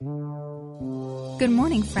Good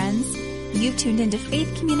morning, friends. You've tuned into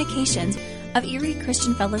Faith Communications of Erie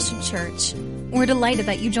Christian Fellowship Church. We're delighted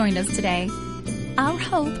that you joined us today. Our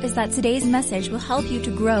hope is that today's message will help you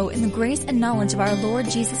to grow in the grace and knowledge of our Lord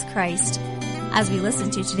Jesus Christ. As we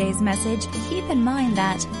listen to today's message, keep in mind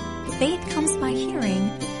that faith comes by hearing,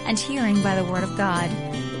 and hearing by the Word of God.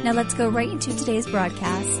 Now let's go right into today's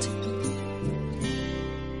broadcast.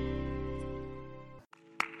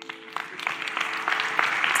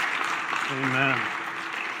 Amen.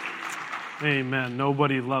 Amen.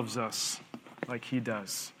 Nobody loves us like He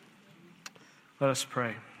does. Let us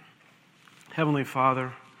pray. Heavenly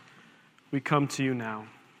Father, we come to You now.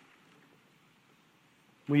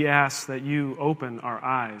 We ask that You open our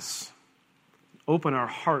eyes, open our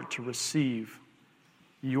heart to receive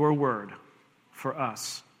Your word for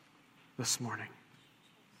us this morning.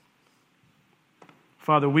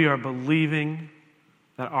 Father, we are believing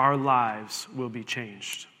that our lives will be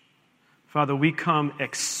changed. Father, we come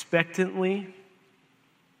expectantly,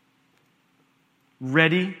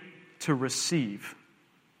 ready to receive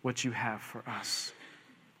what You have for us.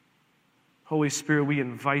 Holy Spirit, we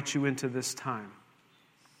invite You into this time.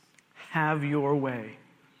 Have Your way.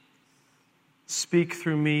 Speak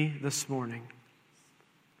through me this morning.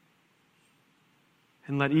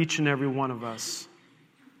 And let each and every one of us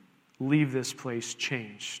leave this place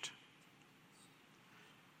changed.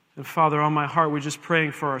 And Father, on my heart, we're just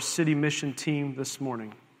praying for our city mission team this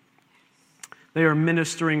morning. They are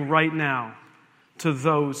ministering right now to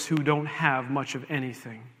those who don't have much of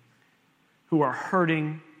anything, who are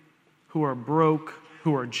hurting, who are broke,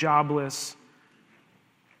 who are jobless.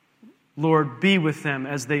 Lord, be with them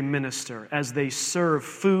as they minister, as they serve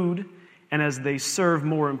food, and as they serve,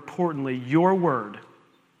 more importantly, Your word,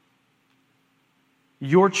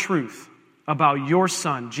 Your truth about Your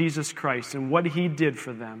Son, Jesus Christ, and what He did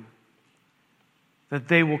for them, that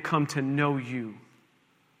they will come to know You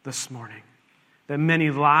this morning, that many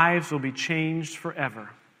lives will be changed forever.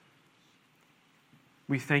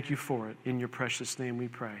 We thank You for it. In Your precious name we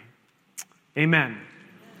pray. Amen.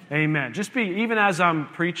 Amen. Even as I'm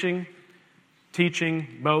preaching, teaching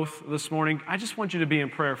both this morning, I just want you to be in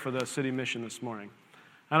prayer for the city mission this morning.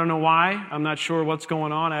 I don't know why. I'm not sure what's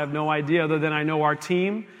going on. I have no idea, other than I know our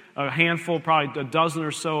team, a handful, probably a dozen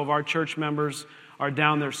or so of our church members are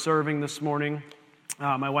down there serving this morning.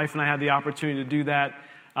 My wife and I had the opportunity to do that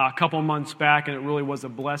a couple months back, and it really was a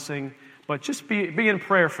blessing. But just be in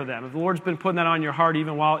prayer for them. If the Lord's been putting that on your heart,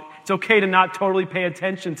 even while it's okay to not totally pay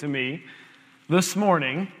attention to me this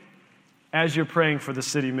morning as you're praying for the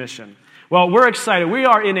city mission. Well, we're excited. We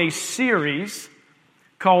are in a series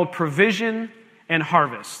called Provision and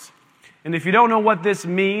Harvest. And if you don't know what this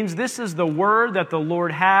means, this is the word that the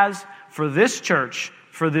Lord has for this church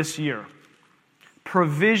for this year.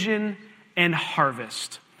 Provision and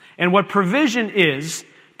harvest. And what provision is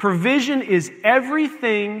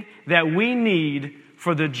everything that we need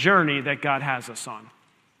for the journey that God has us on.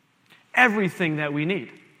 Everything that we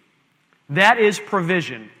need. That is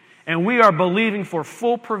provision. And we are believing for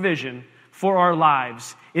full provision for our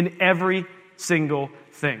lives in every single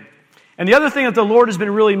thing. And the other thing that the Lord has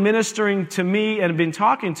been really ministering to me and been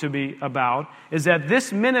talking to me about is that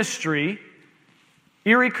this ministry,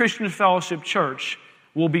 Erie Christian Fellowship Church,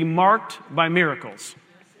 will be marked by miracles.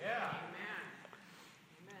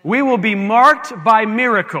 We will be marked by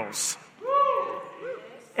miracles.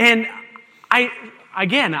 And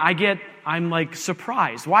I'm like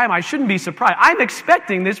surprised. Why am I? I shouldn't be surprised. I'm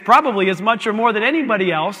expecting this probably as much or more than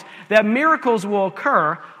anybody else, that miracles will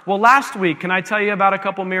occur. Well, last week, can I tell you about a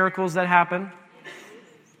couple miracles that happened?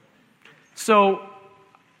 So,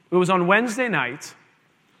 it was on Wednesday night,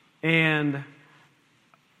 and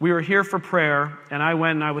we were here for prayer, and I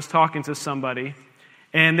went and I was talking to somebody,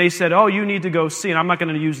 and they said, oh, you need to go see, and I'm not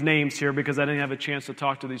going to use names here because I didn't have a chance to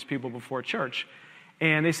talk to these people before church.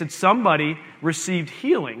 And they said somebody received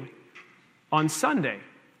healing on Sunday,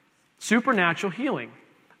 supernatural healing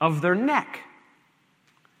of their neck.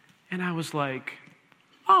 And I was like,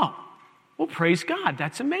 oh, well, praise God,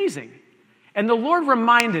 that's amazing. And the Lord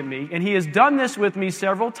reminded me, and He has done this with me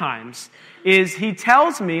several times, is He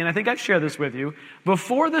tells me, and I think I've shared this with you,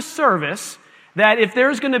 before the service, that if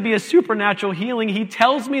there's going to be a supernatural healing, He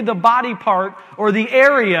tells me the body part or the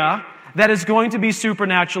area that is going to be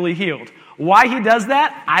supernaturally healed. Why He does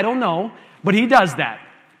that, I don't know, but He does that.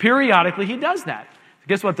 Periodically, He does that.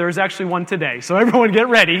 Guess what? There's actually one today, so everyone get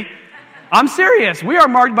ready. I'm serious. We are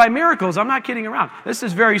marked by miracles. I'm not kidding around. This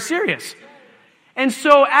is very serious. And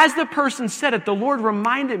so as the person said it, the Lord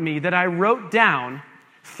reminded me that I wrote down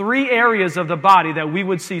 3 areas of the body that we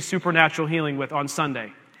would see supernatural healing with on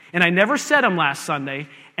Sunday. And I never said them last Sunday,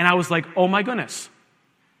 and I was like, oh my goodness.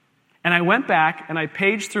 And I went back and I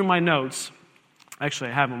paged through my notes.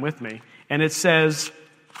 Actually, I have them with me. And it says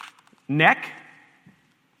neck,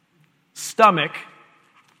 stomach,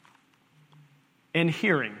 and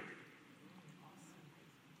hearing.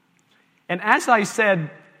 And as I said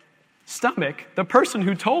stomach, the person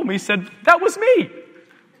who told me said, that was me.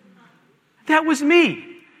 That was me.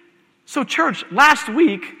 So church, last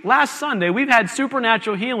Sunday, we've had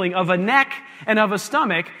supernatural healing of a neck and of a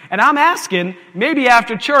stomach. And I'm asking, maybe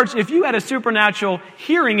after church, if you had a supernatural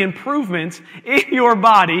hearing improvement in your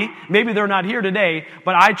body, maybe they're not here today,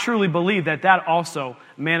 but I truly believe that that also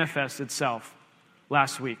manifests itself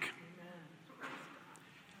last week.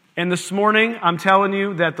 And this morning, I'm telling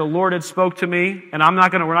you that the Lord had spoke to me, and we're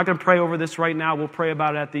not going to pray over this right now. We'll pray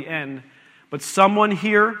about it at the end. But someone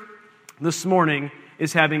here this morning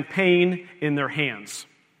is having pain in their hands.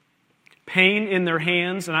 Pain in their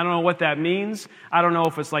hands, and I don't know what that means. I don't know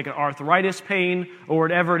if it's like an arthritis pain or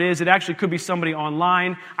whatever it is. It actually could be somebody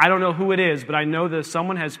online. I don't know who it is, but I know that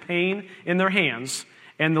someone has pain in their hands,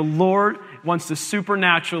 and the Lord wants to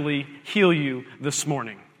supernaturally heal you this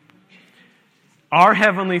morning. Our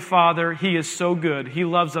Heavenly Father, He is so good. He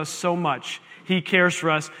loves us so much. He cares for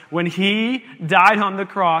us. When He died on the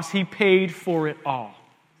cross, He paid for it all.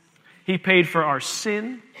 He paid for our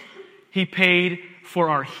sin. He paid for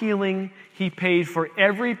our healing. He paid for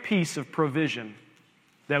every piece of provision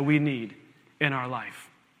that we need in our life.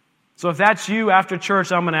 So if that's you after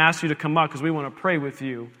church, I'm going to ask you to come up because we want to pray with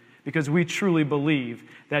you because we truly believe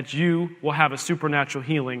that you will have a supernatural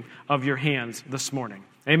healing of your hands this morning.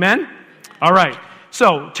 Amen? All right.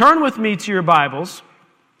 So turn with me to your Bibles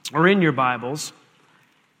or in your Bibles.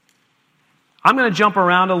 I'm going to jump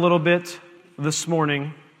around a little bit this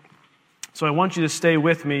morning. So I want you to stay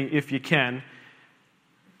with me if you can.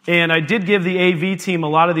 And I did give the AV team a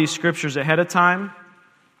lot of these scriptures ahead of time,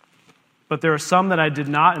 but there are some that I did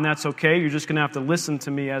not, and that's okay. You're just going to have to listen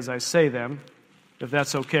to me as I say them. If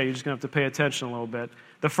that's okay, you're just going to have to pay attention a little bit.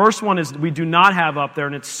 The first one is we do not have up there,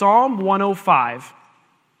 and it's Psalm 105.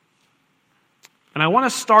 And I want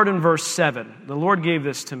to start in verse 7. The Lord gave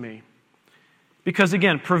this to me. Because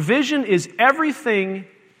again, provision is everything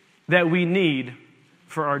that we need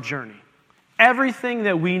for our journey. Everything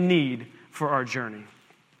that we need for our journey.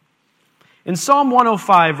 In Psalm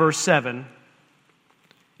 105, verse 7,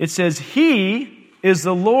 it says, He is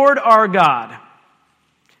the Lord our God.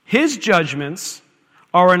 His judgments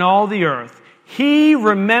are in all the earth. He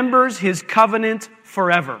remembers His covenant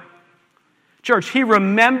forever. Church, He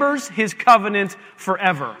remembers His covenant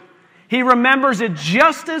forever. He remembers it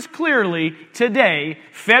just as clearly today,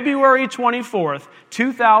 February 24th,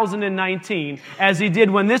 2019, as He did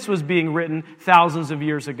when this was being written thousands of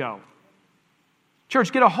years ago.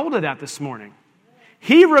 Church, get a hold of that this morning.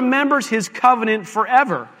 He remembers His covenant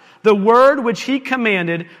forever, the word which He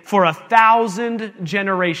commanded for 1,000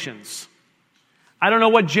 generations. I don't know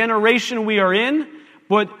what generation we are in,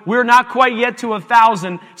 but we're not quite yet to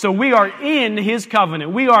 1,000, so we are in His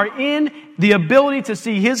covenant. We are in the ability to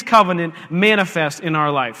see His covenant manifest in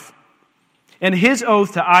our life. And His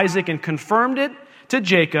oath to Isaac, and confirmed it to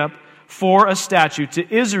Jacob for a statute,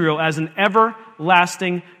 to Israel as an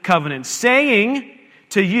everlasting covenant, saying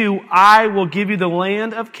to you, I will give you the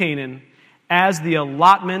land of Canaan as the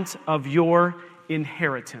allotment of your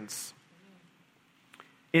inheritance.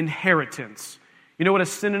 Inheritance. You know what a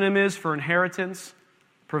synonym is for inheritance?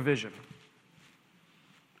 Provision.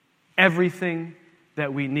 Everything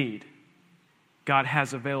that we need, God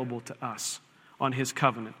has available to us on His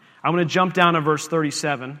covenant. I'm going to jump down to verse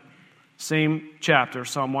 37, same chapter,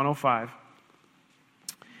 Psalm 105.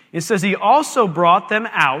 It says, He also brought them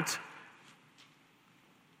out.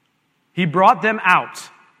 He brought them out.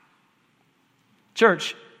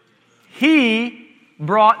 Church, He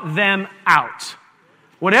brought them out.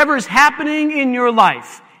 Whatever is happening in your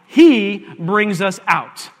life, He brings us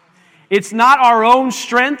out. It's not our own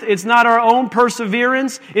strength. It's not our own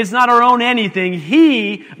perseverance. It's not our own anything.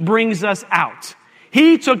 He brings us out.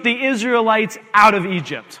 He took the Israelites out of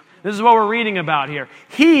Egypt. This is what we're reading about here.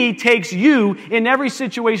 He takes you in every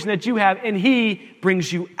situation that you have, and He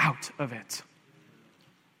brings you out of it.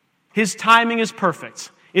 His timing is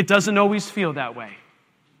perfect. It doesn't always feel that way.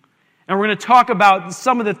 And we're going to talk about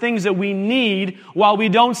some of the things that we need while we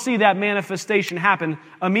don't see that manifestation happen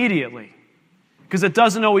immediately. Because it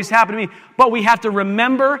doesn't always happen to me. But we have to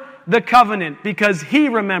remember the covenant because He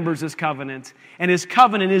remembers His covenant. And His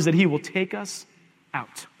covenant is that He will take us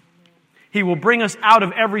out. He will bring us out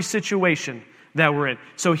of every situation that we're in.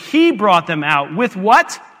 So He brought them out with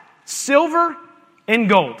what? Silver and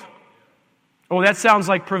gold. Oh, that sounds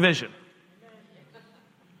like provision.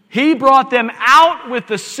 He brought them out with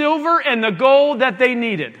the silver and the gold that they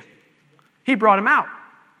needed. He brought him out.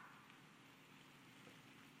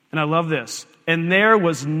 And I love this. And there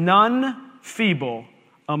was none feeble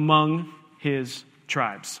among his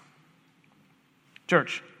tribes.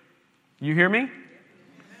 Church, you hear me?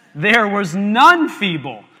 There was none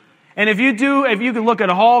feeble. And if you can look at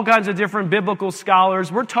all kinds of different biblical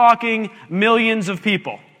scholars, we're talking millions of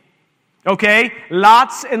people. Okay?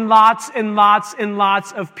 Lots and lots and lots and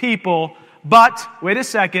lots of people. But, wait a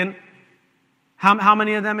second, how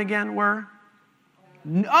many of them again were?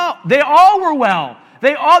 No, they all were well.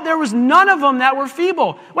 There was none of them that were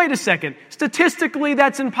feeble. Wait a second. Statistically,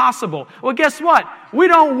 that's impossible. Well, guess what? We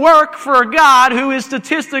don't work for a God who is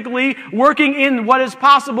statistically working in what is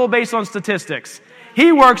possible based on statistics.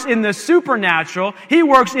 He works in the supernatural. He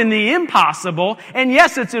works in the impossible. And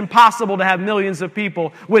yes, it's impossible to have millions of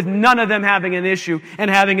people with none of them having an issue and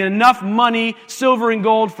having enough money, silver and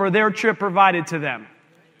gold for their trip provided to them.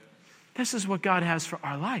 This is what God has for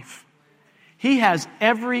our life. He has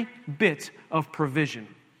every bit of provision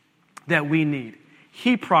that we need.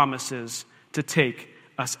 He promises to take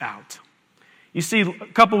us out. You see,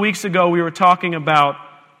 a couple weeks ago we were talking about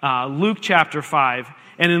Luke chapter 5.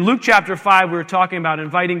 And in Luke chapter 5 we were talking about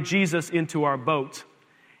inviting Jesus into our boat.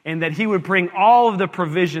 And that he would bring all of the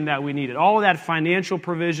provision that we needed. All of that financial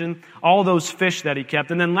provision. All those fish that he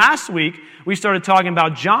kept. And then last week we started talking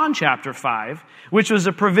about John chapter 5. Which was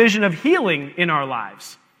a provision of healing in our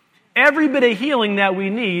lives. Every bit of healing that we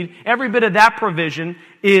need, every bit of that provision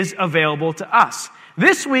is available to us.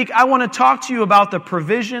 This week, I want to talk to you about the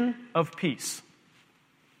provision of peace.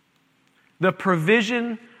 The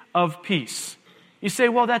provision of peace. You say,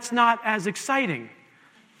 well, that's not as exciting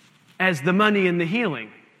as the money and the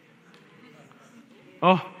healing.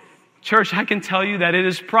 Oh, church, I can tell you that it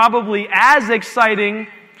is probably as exciting,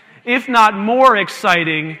 if not more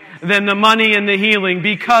exciting, than the money and the healing,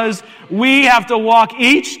 because we have to walk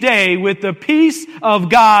each day with the peace of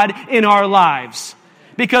God in our lives.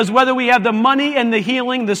 Because whether we have the money and the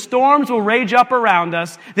healing, the storms will rage up around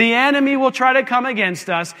us, the enemy will try to come against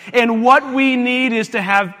us, and what we need is to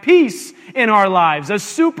have peace in our lives, a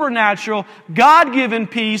supernatural, God-given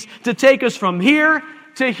peace to take us from here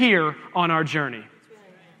to here on our journey.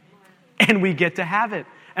 And we get to have it.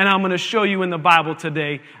 And I'm going to show you in the Bible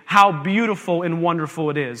today how beautiful and wonderful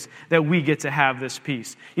it is that we get to have this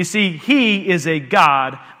peace. You see, He is a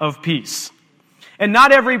God of peace. And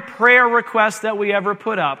not every prayer request that we ever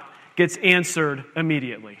put up gets answered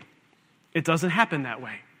immediately. It doesn't happen that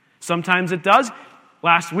way. Sometimes it does.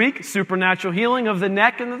 Last week, supernatural healing of the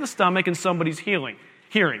neck and of the stomach, and somebody's hearing.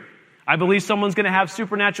 I believe someone's going to have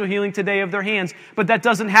supernatural healing today of their hands, but that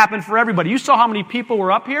doesn't happen for everybody. You saw how many people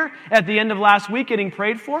were up here at the end of last week getting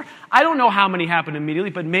prayed for? I don't know how many happened immediately,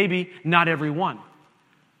 but maybe not every one.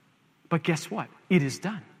 But guess what? It is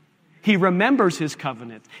done. He remembers His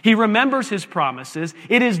covenant. He remembers His promises.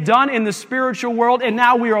 It is done in the spiritual world, and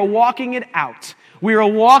now we are walking it out. We are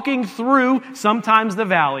walking through sometimes the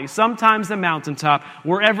valley, sometimes the mountaintop.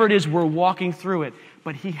 Wherever it is, we're walking through it.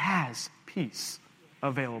 But He has peace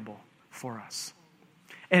available for us.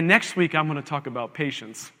 And next week, I'm going to talk about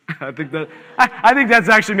patience. I think that's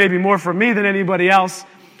actually maybe more for me than anybody else,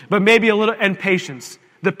 but maybe a little, and patience.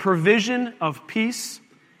 The provision of peace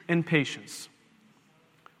and patience.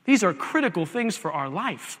 These are critical things for our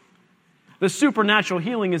life. The supernatural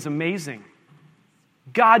healing is amazing.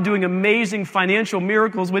 God doing amazing financial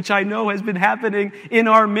miracles, which I know has been happening in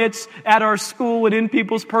our midst, at our school, and in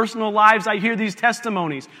people's personal lives. I hear these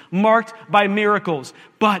testimonies marked by miracles.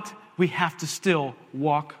 But we have to still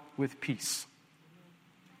walk with peace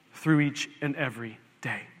through each and every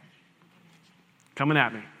day. Coming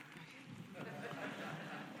at me.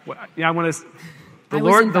 Yeah, I want to. The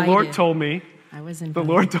Lord told me. The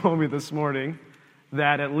Lord told me this morning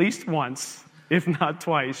that at least once, if not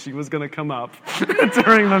twice, she was going to come up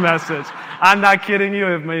during the message. I'm not kidding you.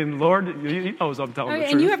 I mean, Lord, He knows I'm telling the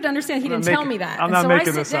truth. And you have to understand, He didn't tell me that. I'm not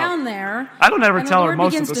making this up. So I sit down there. I don't ever tell her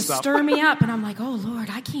most of the stuff. And the Lord begins to stir me up, and I'm like, oh, Lord,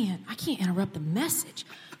 I can't interrupt the message.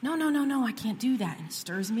 No, I can't do that. And He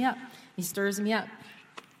stirs me up.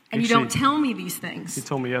 And you don't tell me these things. He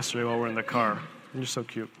told me yesterday while we're in the car. You're so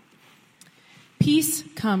cute. Peace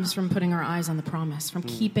comes from putting our eyes on the promise, from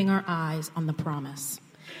keeping our eyes on the promise.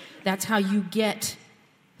 That's how you get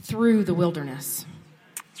through the wilderness.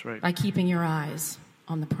 That's right. By keeping your eyes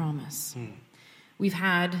on the promise. We've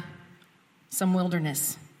had some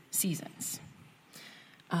wilderness seasons.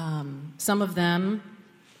 Some of them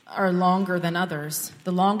are longer than others.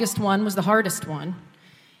 The longest one was the hardest one.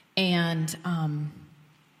 And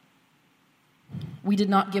we did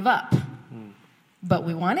not give up. But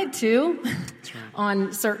we wanted to. That's right.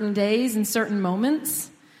 On certain days and certain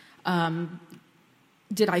moments.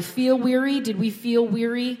 Did I feel weary? Did we feel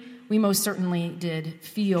weary? We most certainly did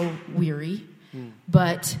feel weary.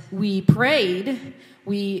 But we prayed.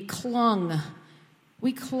 We clung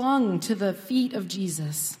to the feet of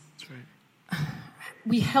Jesus. That's right.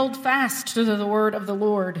 We held fast to the word of the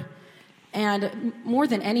Lord. And more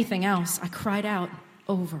than anything else, I cried out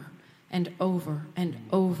over and over and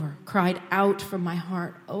over. Cried out from my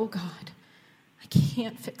heart, oh God, I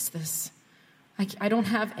can't fix this. I don't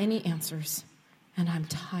have any answers. And I'm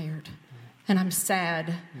tired. And I'm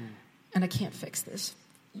sad. And I can't fix this.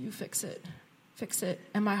 You fix it. Fix it.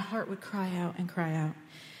 And my heart would cry out and cry out.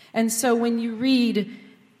 And so when you read,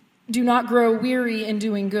 do not grow weary in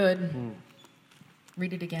doing good.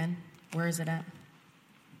 Read it again. Where is it at?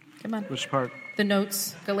 Come on. Which part? The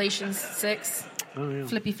notes. Galatians 6. Oh, yeah.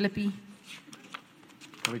 Flippy.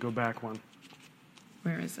 Let me go back one.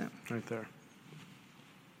 Where is it? Right there.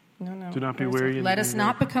 No. Do not be weary. Let us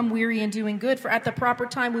not become weary in doing good, for at the proper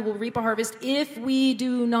time we will reap a harvest if we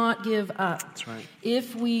do not give up. That's right.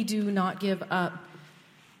 If we do not give up.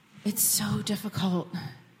 It's so difficult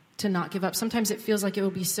to not give up. Sometimes it feels like it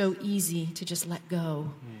will be so easy to just let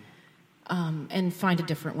go and find a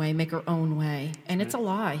different way, make our own way. And it's a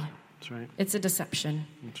lie. That's right. It's a deception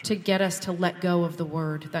That's to right. get us to let go of the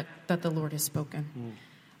word that the Lord has spoken.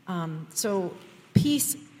 So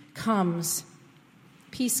peace comes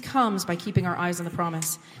by keeping our eyes on the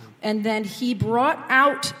promise. And then he brought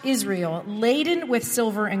out Israel laden with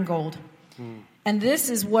silver and gold. And this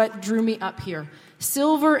is what drew me up here.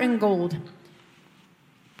 Silver and gold.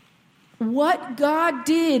 What God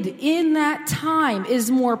did in that time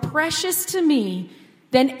is more precious to me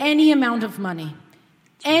than any amount of money.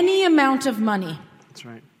 Any amount of money. That's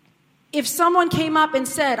right. If someone came up and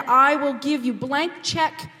said, I will give you blank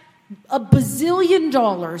check $1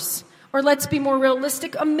 bazillion, or let's be more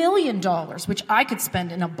realistic, $1 million, which I could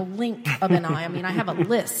spend in a blink of an eye. I mean, I have a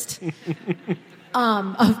list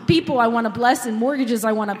of people I want to bless and mortgages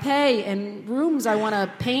I want to pay and rooms I want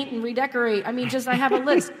to paint and redecorate. I mean, I have a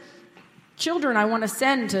list. Children I want to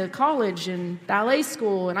send to college and ballet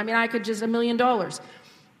school. And I mean, I could just $1 million.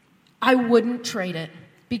 I wouldn't trade it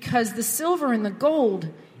because the silver and the gold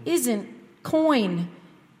isn't coin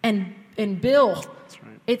and bill. That's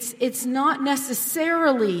right. It's not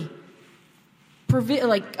necessarily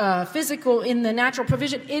physical in the natural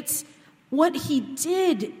provision. It's what he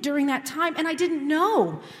did during that time. And I didn't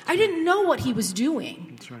know. I didn't know what he was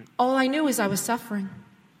doing. That's right. All I knew is I was suffering.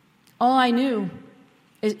 All I knew,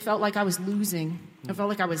 it felt like I was losing. It felt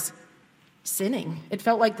like I was sinning. It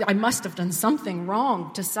felt like I must have done something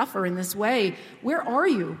wrong to suffer in this way. Where are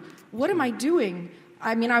you? What am I doing?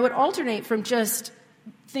 I mean, I would alternate from just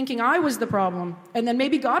thinking I was the problem, and then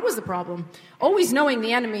maybe God was the problem. Always knowing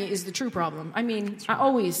the enemy is the true problem. I mean, I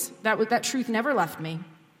always, that truth never left me.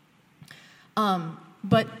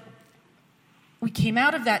 But we came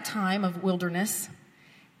out of that time of wilderness,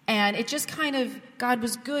 and it just kind of, God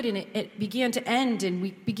was good, and it began to end, and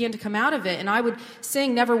we began to come out of it. And I would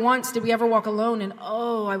sing, never once did we ever walk alone, and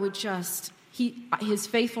I would just, his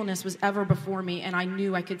faithfulness was ever before me, and I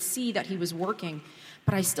knew I could see that he was working.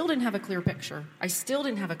 But I still didn't have a clear picture.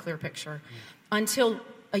 Until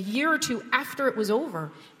a year or two after it was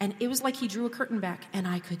over. And it was like he drew a curtain back, and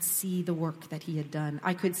I could see the work that he had done.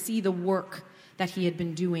 I could see the work that he had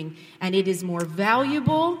been doing. And it is more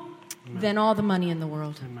valuable than all the money in the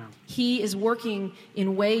world. Amen. He is working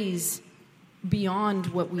in ways beyond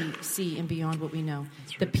what we see and beyond what we know.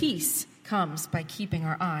 That's right. The peace comes by keeping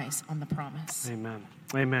our eyes on the promise. Amen.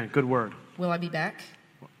 Amen. Good word. Will I be back?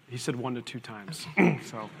 He said 1 to 2 times. Okay.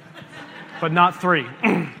 So, but not 3.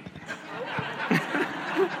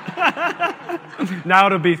 Now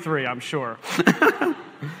it'll be 3, I'm sure.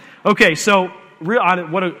 Okay, so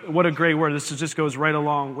what a great word. This just goes right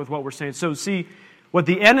along with what we're saying. So see, what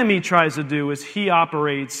the enemy tries to do is he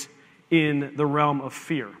operates in the realm of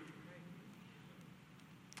fear.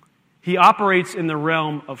 He operates in the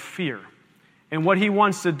realm of fear. And what he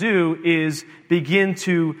wants to do is begin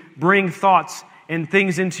to bring thoughts and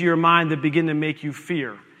things into your mind that begin to make you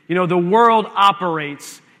fear. You know, the world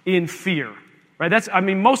operates in fear, right?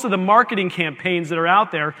 Most of the marketing campaigns that are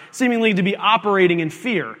out there seemingly to be operating in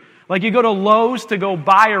fear. Like you go to Lowe's to go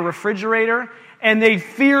buy a refrigerator, and they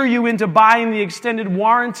fear you into buying the extended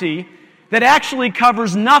warranty that actually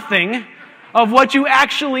covers nothing of what you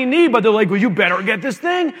actually need. But they're like, well, you better get this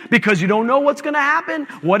thing because you don't know what's going to happen.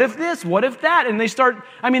 What if this? What if that? And they start,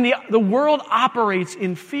 the world operates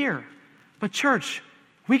in fear. But church,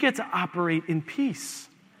 we get to operate in peace.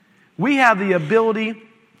 We have the ability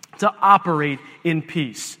to operate in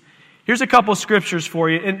peace. Here's a couple scriptures for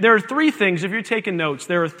you. And there are 3 things, if you're taking notes,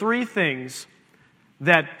 there are 3 things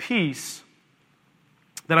that peace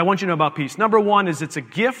that I want you to know about peace. Number one is it's a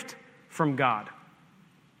gift from God.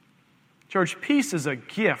 Church, peace is a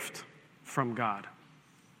gift from God.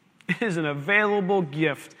 It is an available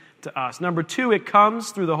gift to us. Number two, it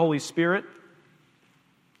comes through the Holy Spirit.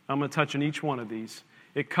 I'm going to touch on each one of these.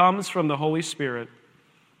 It comes from the Holy Spirit.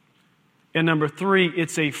 And number three,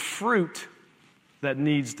 it's a fruit that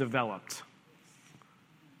needs developed.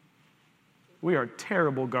 We are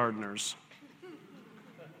terrible gardeners.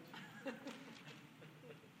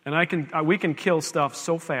 And we can kill stuff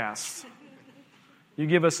so fast. You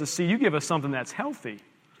give us a seed, you give us something that's healthy,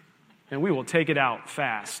 and we will take it out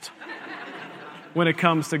fast when it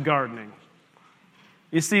comes to gardening.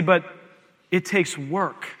 You see, but it takes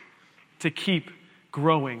work to keep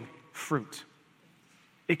growing fruit.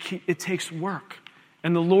 It takes work.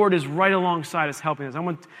 And the Lord is right alongside us helping us. I'm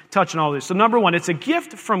going to touch on all this. So number one, it's a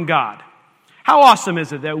gift from God. How awesome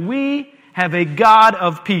is it that we have a God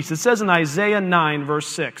of peace? It says in Isaiah 9, verse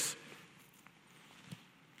 6,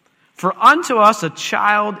 "For unto us a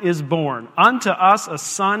child is born, unto us a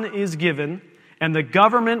son is given, and the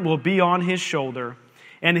government will be on his shoulder,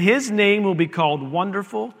 and his name will be called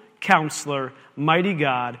Wonderful, Counselor, Mighty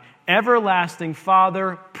God, Everlasting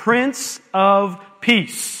Father, Prince of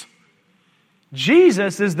Peace."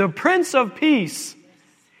 Jesus is the Prince of Peace.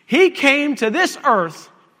 He came to this earth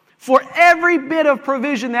for every bit of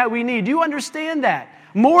provision that we need. Do you understand that?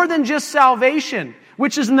 More than just salvation,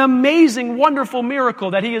 which is an amazing, wonderful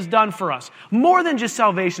miracle that He has done for us. More than just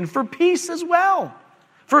salvation, for peace as well.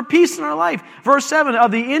 For peace in our life. Verse 7,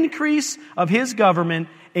 "Of the increase of His government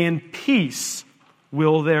and peace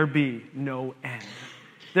will there be no end."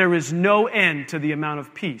 There is no end to the amount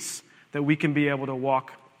of peace that we can be able to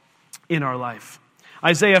walk in our life.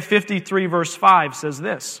 Isaiah 53 verse 5 says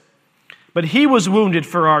this, "But He was wounded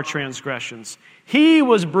for our transgressions. He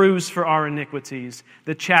was bruised for our iniquities.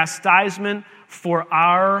 The chastisement for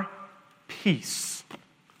our peace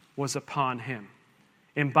was upon Him.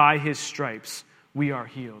 And by His stripes we are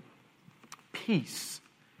healed." Peace.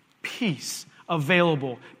 Peace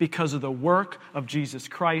available because of the work of Jesus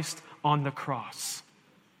Christ on the cross.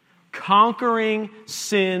 Conquering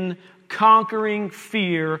sin, conquering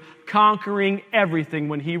fear, conquering everything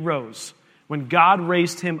when He rose, when God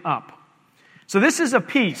raised Him up. So this is a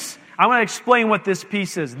peace. I want to explain what this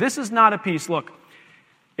peace is. This is not a peace. Look,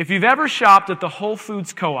 if you've ever shopped at the Whole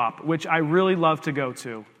Foods Co-op, which I really love to go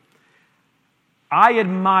to, I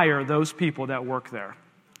admire those people that work there.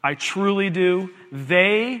 I truly do.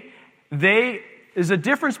 There's a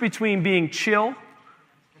difference between being chill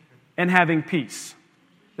and having peace.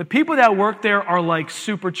 The people that work there are like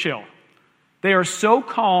super chill. They are so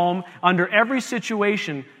calm under every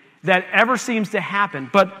situation that ever seems to happen.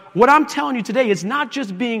 But what I'm telling you today is not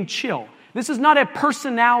just being chill. This is not a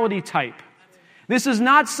personality type. This is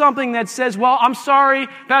not something that says, well, I'm sorry,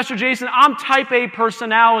 Pastor Jason, I'm type A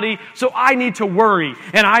personality, so I need to worry,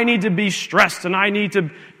 and I need to be stressed, and I need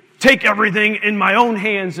to take everything in my own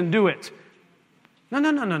hands and do it.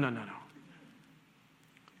 No.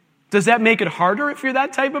 Does that make it harder if you're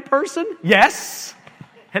that type of person? Yes.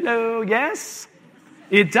 Hello, yes.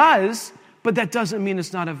 It does, but that doesn't mean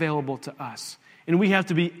it's not available to us. And we have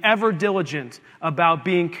to be ever diligent about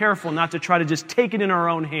being careful not to try to just take it in our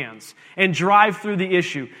own hands and drive through the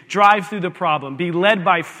issue, drive through the problem, be led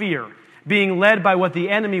by fear, being led by what the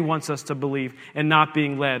enemy wants us to believe, and not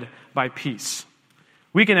being led by peace.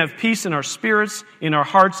 We can have peace in our spirits, in our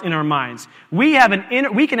hearts, in our minds. We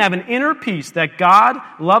can have an inner peace that God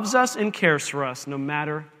loves us and cares for us no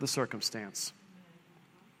matter the circumstance.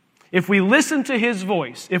 If we listen to His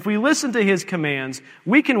voice, if we listen to His commands,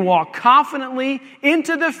 we can walk confidently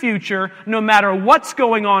into the future no matter what's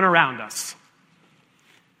going on around us.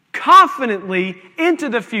 Confidently into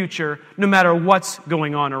the future no matter what's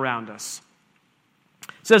going on around us.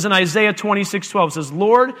 It says in Isaiah 26:12, it says,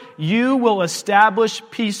 "Lord, you will establish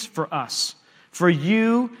peace for us, for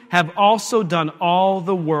you have also done all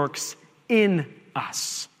the works in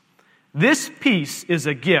us." This peace is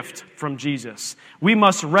a gift from Jesus. We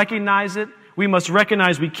must recognize it. We must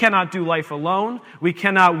recognize we cannot do life alone. We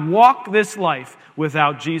cannot walk this life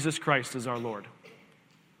without Jesus Christ as our Lord.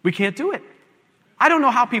 We can't do it. I don't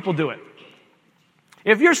know how people do it.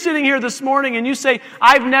 If you're sitting here this morning and you say,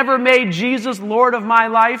 I've never made Jesus Lord of my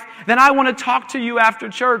life, then I want to talk to you after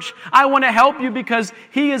church. I want to help you because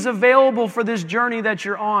He is available for this journey that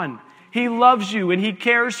you're on. He loves you and He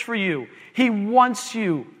cares for you. He wants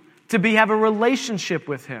you to have a relationship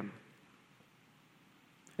with Him.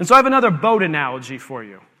 And so I have another boat analogy for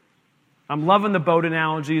you. I'm loving the boat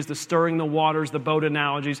analogies, the stirring the waters, the boat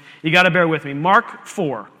analogies. You got to bear with me. Mark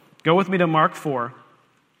 4. Go with me to Mark 4,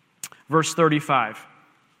 verse 35.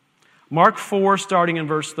 Mark 4, starting in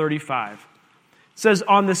verse 35. It says,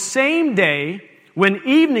 "On the same day, when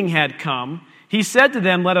evening had come, he said to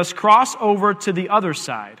them, 'Let us cross over to the other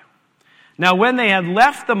side.' Now when they had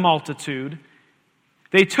left the multitude,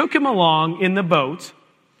 they took him along in the boat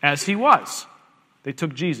as he was." They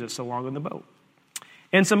took Jesus along in the boat.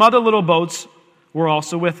 "And some other little boats were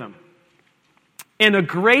also with him. And a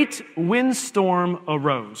great windstorm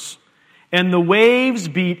arose, and the waves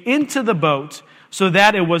beat into the boat so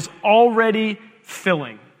that it was already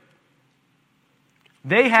filling."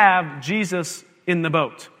 They have Jesus in the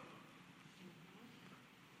boat,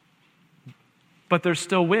 but there's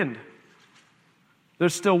still wind.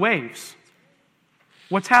 There's still waves.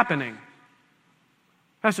 What's happening?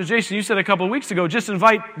 Pastor Jason, you said a couple of weeks ago, just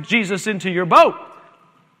invite Jesus into your boat.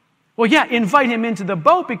 Well, yeah, invite him into the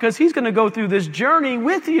boat because he's going to go through this journey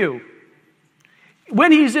with you.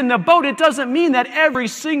 When he's in the boat, it doesn't mean that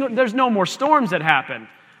there's no more storms that happen.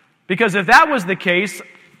 Because if that was the case,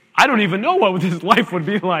 I don't even know what this life would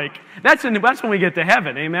be like. That's when we get to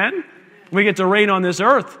heaven, amen? We get to reign on this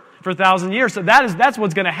earth for 1,000 years. So that's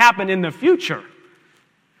what's going to happen in the future.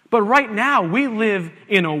 But right now, we live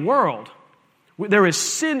in a world. There is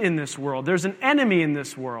sin in this world. There's an enemy in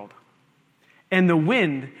this world. And the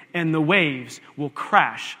wind and the waves will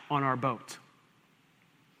crash on our boat.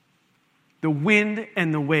 The wind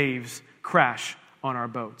and the waves crash on our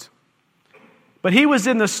boat. But he was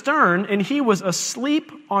in the stern and he was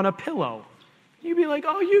asleep on a pillow. You'd be like,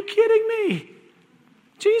 "Oh, are you kidding me?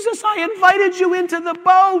 Jesus, I invited you into the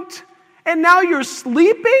boat and now you're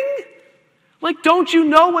sleeping? Like, don't you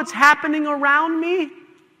know what's happening around me?"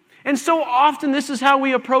 And so often this is how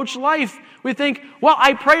we approach life. We think, well,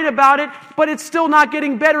 I prayed about it, but it's still not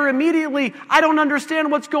getting better immediately. I don't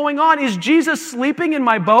understand what's going on. Is Jesus sleeping in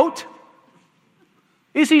my boat?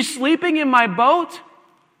 Is he sleeping in my boat?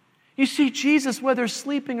 You see, Jesus, whether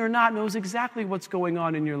sleeping or not, knows exactly what's going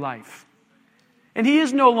on in your life. And he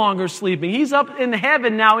is no longer sleeping. He's up in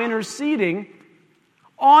heaven now interceding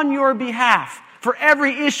on your behalf for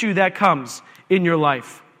every issue that comes in your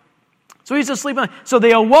life. So he's asleep. So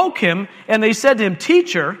they awoke him and they said to him,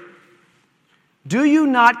 "Teacher, do you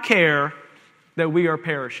not care that we are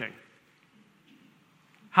perishing?"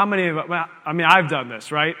 How many of us, I've done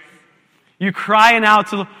this, right? You crying out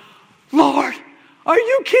to the Lord, "Are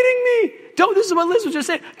you kidding me? This is what Liz was just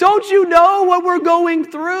saying. Don't you know what we're going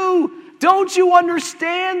through? Don't you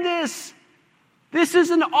understand this? This is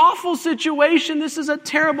an awful situation. This is a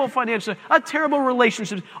terrible financial, a terrible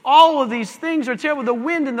relationship. All of these things are terrible. The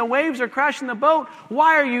wind and the waves are crashing the boat.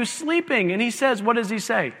 Why are you sleeping?" And he says, what does he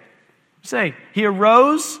say? He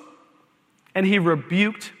arose and he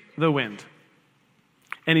rebuked the wind.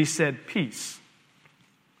 And he said, "Peace,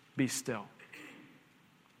 be still."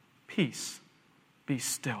 Peace, be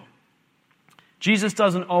still. Jesus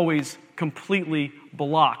doesn't always completely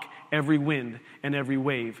block every wind and every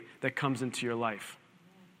wave that comes into your life.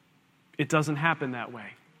 It doesn't happen that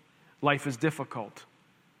way. Life is difficult.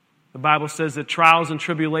 The Bible says that trials and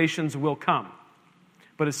tribulations will come,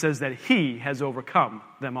 but it says that he has overcome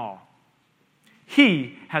them all.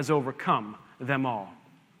 He has overcome them all.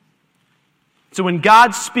 So when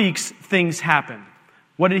God speaks, things happen.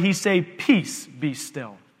 What did he say? Peace, be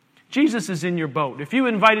still. Jesus is in your boat. If you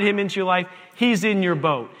invited him into your life, he's in your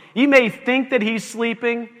boat. You may think that he's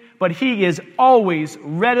sleeping, but he is always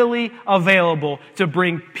readily available to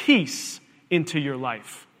bring peace into your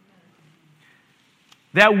life.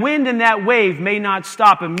 That wind and that wave may not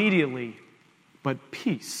stop immediately, but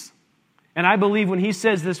peace. And I believe when he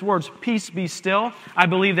says this words, "Peace, be still," I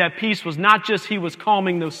believe that peace was not just he was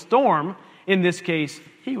calming the storm. In this case,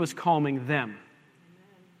 he was calming them.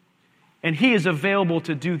 And he is available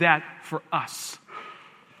to do that for us.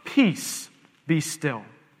 Peace, be still.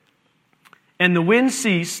 And the wind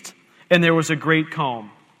ceased, and there was a great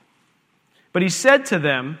calm. But he said to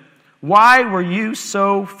them, "Why were you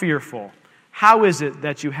so fearful? How is it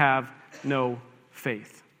that you have no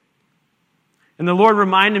faith?" And the Lord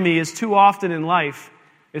reminded me, is too often in life,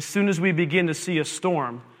 as soon as we begin to see a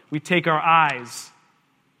storm, we take our eyes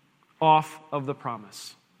off of the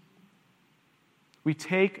promise. We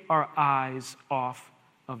take our eyes off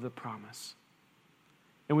of the promise.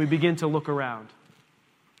 And we begin to look around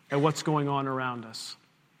at what's going on around us.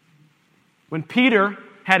 When Peter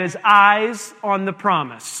had his eyes on the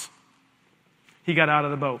promise, he got out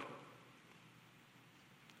of the boat.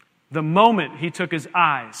 The moment he took his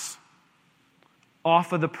eyes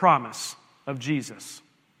off of the promise of Jesus,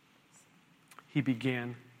 he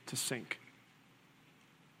began to sink.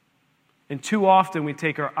 And too often we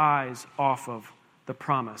take our eyes off of the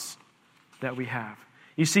promise that we have.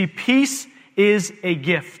 You see, peace is a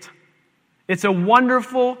gift. It's a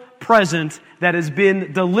wonderful present that has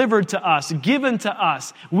been delivered to us, given to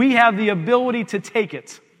us. We have the ability to take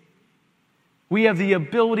it. We have the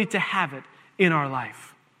ability to have it in our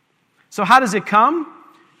life. So how does it come?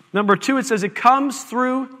 Number 2, it says it comes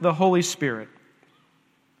through the Holy Spirit.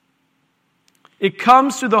 It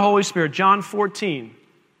comes through the Holy Spirit. John 14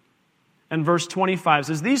 and verse 25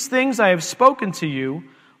 says, "These things I have spoken to you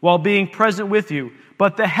while being present with you.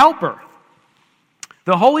 But the Helper,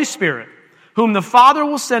 the Holy Spirit, whom the Father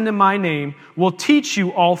will send in my name, will teach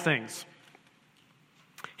you all things.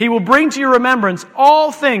 He will bring to your remembrance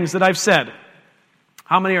all things that I've said."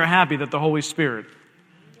 How many are happy that the Holy Spirit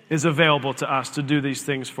is available to us to do these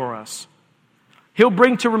things for us? He'll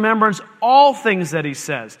bring to remembrance all things that he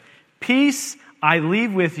says. "Peace I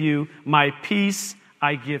leave with you, my peace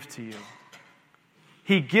I give to you."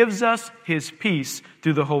 He gives us his peace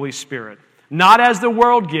through the Holy Spirit. Not as the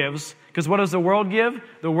world gives, because what does the world give?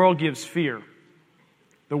 The world gives fear.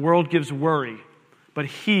 The world gives worry. But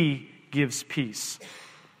he gives peace.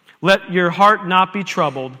 "Let your heart not be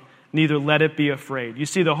troubled, neither let it be afraid." You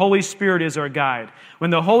see, the Holy Spirit is our guide. When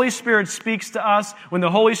the Holy Spirit speaks to us, when the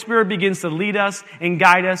Holy Spirit begins to lead us and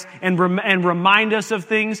guide us and remind us of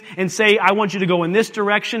things and say, "I want you to go in this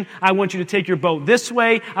direction. I want you to take your boat this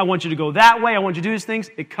way. I want you to go that way. I want you to do these things,"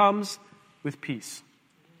 it comes with peace.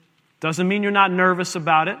 Doesn't mean you're not nervous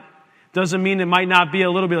about it. Doesn't mean it might not be a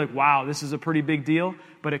little bit like, wow, this is a pretty big deal,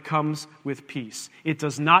 but it comes with peace. It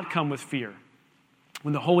does not come with fear.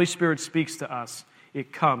 When the Holy Spirit speaks to us,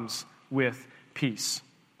 it comes with peace.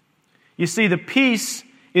 You see, the peace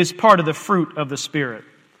is part of the fruit of the Spirit.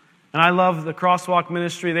 And I love the Crosswalk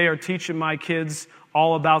ministry. They are teaching my kids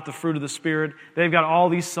all about the fruit of the Spirit. They've got all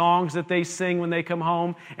these songs that they sing when they come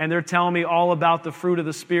home, and they're telling me all about the fruit of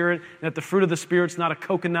the Spirit, that the fruit of the Spirit's not a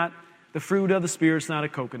coconut. The fruit of the Spirit's not a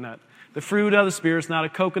coconut. The fruit of the Spirit's not a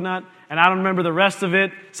coconut. And I don't remember the rest of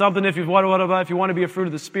it. Something if you want to be a fruit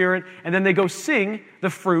of the Spirit. And then they go sing the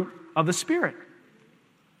fruit of the Spirit.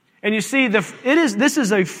 And you see, this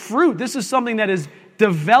is a fruit. This is something that is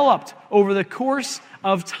developed over the course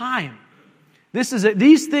of time.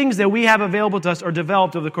 These things that we have available to us are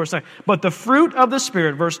developed over the course of time. But the fruit of the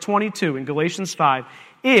Spirit, verse 22 in Galatians 5,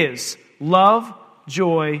 is love,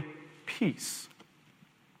 joy, peace.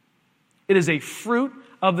 It is a fruit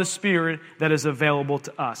of the Spirit that is available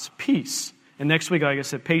to us. Peace. And next week, like I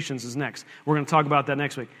said, patience is next. We're going to talk about that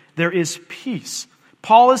next week. There is peace.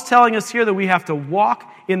 Paul is telling us here that we have to walk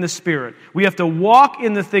in the Spirit. We have to walk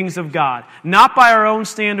in the things of God. Not by our own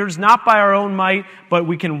standards, not by our own might, but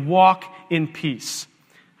we can walk in peace.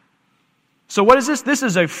 So what is this? This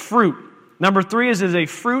is a fruit. Number 3 is a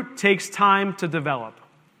fruit takes time to develop.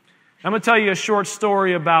 I'm going to tell you a short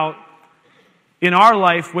story about in our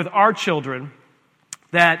life with our children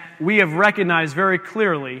that we have recognized very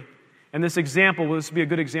clearly, and this will be a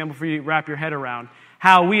good example for you to wrap your head around,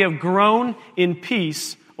 how we have grown in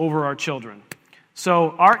peace over our children. So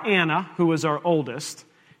our Anna, who was our oldest,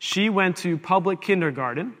 she went to public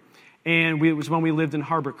kindergarten, and it was when we lived in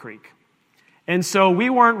Harbor Creek. And so we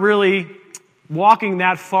weren't really walking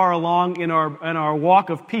that far along in our walk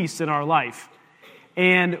of peace in our life.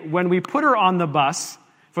 And when we put her on the bus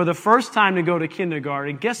for the first time to go to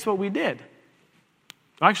kindergarten, guess what we did?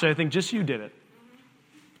 Actually, I think just you did it.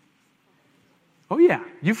 Oh yeah,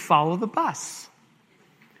 you follow the bus.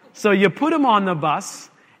 So you put them on the bus,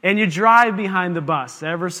 and you drive behind the bus,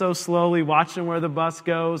 ever so slowly, watching where the bus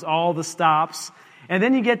goes, all the stops. And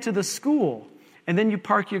then you get to the school, and then you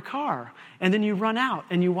park your car, and then you run out,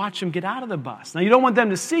 and you watch them get out of the bus. Now, you don't want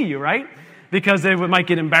them to see you, right? Because they might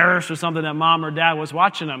get embarrassed or something that mom or dad was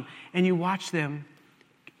watching them. And you watch them,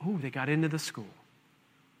 they got into the school.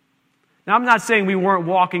 Now, I'm not saying we weren't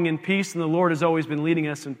walking in peace, and the Lord has always been leading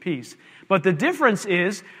us in peace. But the difference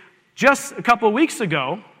is, just a couple of weeks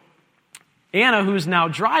ago, Anna, who's now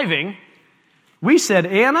driving, we said,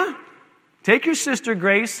 Anna, take your sister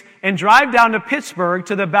Grace and drive down to Pittsburgh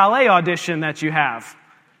to the ballet audition that you have.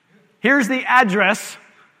 Here's the address.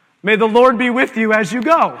 May the Lord be with you as you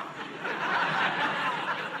go.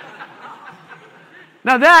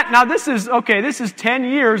 Now this is 10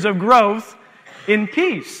 years of growth in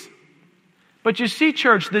peace. But you see,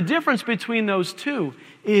 church, the difference between those two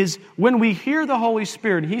is when we hear the Holy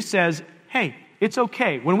Spirit, He says, hey, it's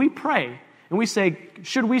okay. When we pray and we say,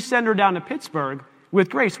 should we send her down to Pittsburgh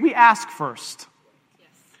with Grace, we ask first. Yes.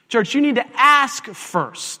 Church, you need to ask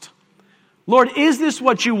first. Lord, is this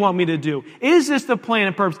what you want me to do? Is this the plan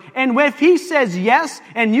and purpose? And if He says yes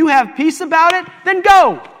and you have peace about it, then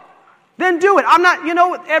go. then do it. I'm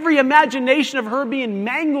not, every imagination of her being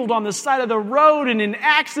mangled on the side of the road and in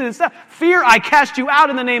accidents, stuff. Fear, I cast you out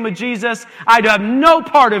in the name of Jesus. I have no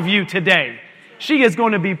part of you today. She is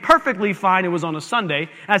going to be perfectly fine. It was on a Sunday.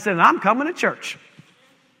 I said, I'm coming to church.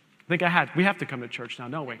 We have to come to church now,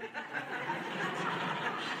 don't we?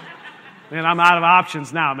 Man, I'm out of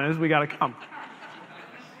options now, man. We got to come.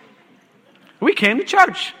 We came to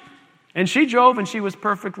church. And she drove and she was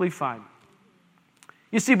perfectly fine.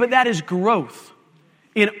 You see, but that is growth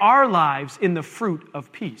in our lives in the fruit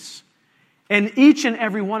of peace. And each and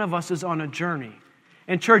every one of us is on a journey.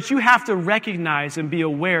 And church, you have to recognize and be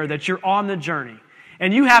aware that you're on the journey.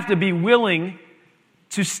 And you have to be willing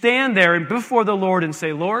to stand there and before the Lord and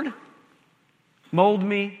say, Lord, mold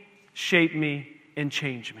me, shape me, and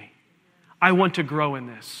change me. I want to grow in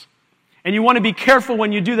this. And you want to be careful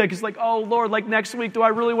when you do that because oh, Lord, next week, do I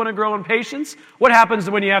really want to grow in patience? What happens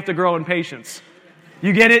when you have to grow in patience?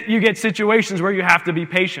 You get it? You get situations where you have to be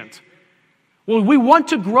patient. Well, we want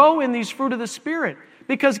to grow in these fruit of the Spirit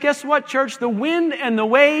because guess what, church? The wind and the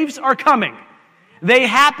waves are coming. They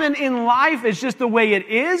happen in life. It's just the way it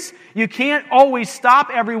is. You can't always stop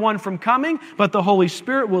everyone from coming, but the Holy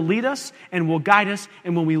Spirit will lead us and will guide us.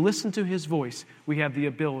 And when we listen to His voice, we have the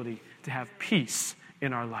ability to have peace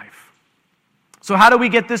in our life. So how do we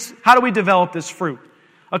get this? How do we develop this fruit?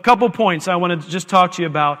 A couple points I want to just talk to you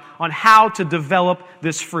about on how to develop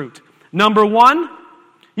this fruit. Number one,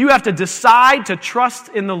 you have to decide to trust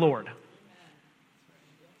in the Lord.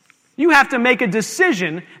 You have to make a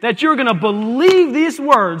decision that you're going to believe these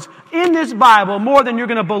words in this Bible more than you're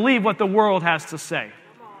going to believe what the world has to say.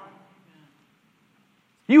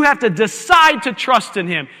 You have to decide to trust in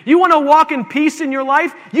Him. You want to walk in peace in your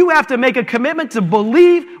life? You have to make a commitment to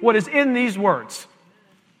believe what is in these words.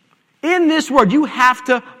 In this word, you have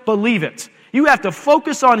to believe it. You have to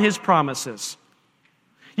focus on His promises.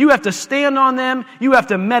 You have to stand on them. You have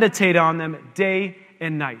to meditate on them day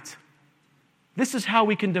and night. This is how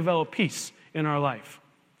we can develop peace in our life.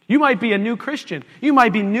 You might be a new Christian. You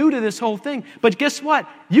might be new to this whole thing. But guess what?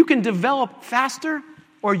 You can develop faster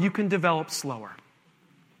or you can develop slower.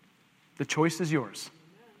 The choice is yours.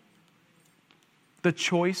 The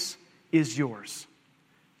choice is yours.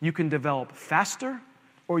 You can develop faster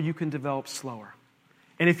or you can develop slower.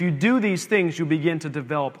 And if you do these things, you begin to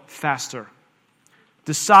develop faster.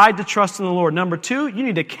 Decide to trust in the Lord. Number two, you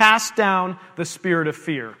need to cast down the spirit of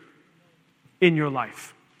fear in your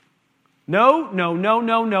life. No.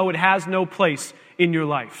 It has no place in your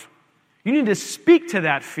life. You need to speak to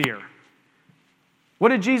that fear. What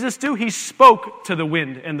did Jesus do? He spoke to the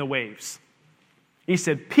wind and the waves. He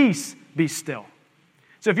said, peace, be still.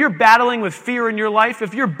 So if you're battling with fear in your life,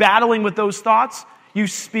 if you're battling with those thoughts, you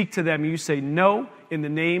speak to them. You say, no, in the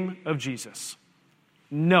name of Jesus.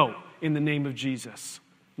 No, in the name of Jesus.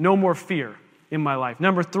 No more fear in my life.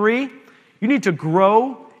 Number three, you need to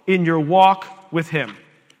grow in your walk with Him.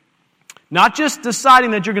 Not just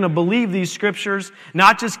deciding that you're going to believe these scriptures,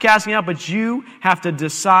 not just casting out, but you have to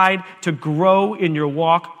decide to grow in your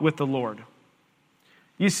walk with the Lord.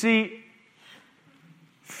 You see,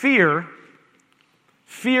 fear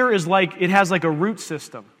is it has a root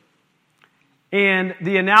system. And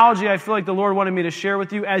the analogy I feel like the Lord wanted me to share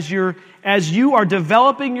with you, as you are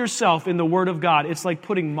developing yourself in the Word of God, it's like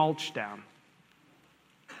putting mulch down.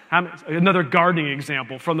 Another gardening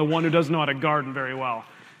example from the one who doesn't know how to garden very well.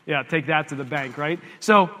 Yeah, take that to the bank, right?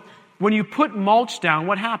 So when you put mulch down,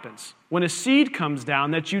 what happens? When a seed comes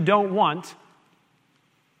down that you don't want,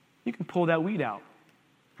 you can pull that weed out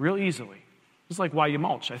real easily. It's like why you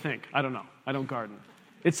mulch, I think. I don't know. I don't garden.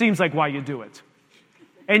 It seems like why you do it.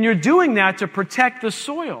 And you're doing that to protect the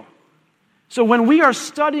soil. So when we are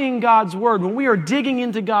studying God's Word, when we are digging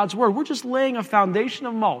into God's Word, we're just laying a foundation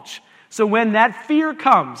of mulch. So when that fear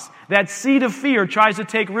comes, that seed of fear tries to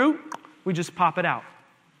take root, we just pop it out.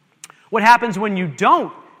 What happens when you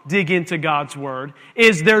don't dig into God's Word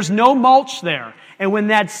is there's no mulch there. And when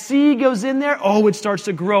that seed goes in there, it starts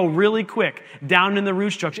to grow really quick down in the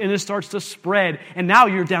root structure. And it starts to spread. And now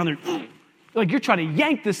you're down there, like you're trying to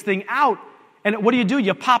yank this thing out. And what do?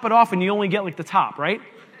 You pop it off and you only get the top, right?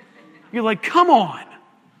 You're like, come on.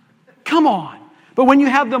 But when you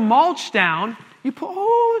have the mulch down, you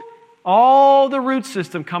put, all the root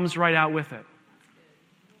system comes right out with it.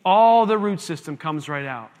 All the root system comes right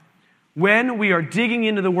out. When we are digging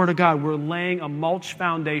into the Word of God, we're laying a mulch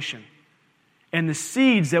foundation. And the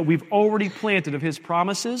seeds that we've already planted of His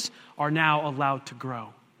promises are now allowed to grow.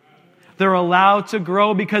 They're allowed to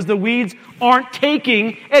grow because the weeds aren't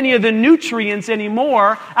taking any of the nutrients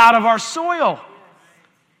anymore out of our soil.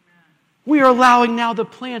 We are allowing now the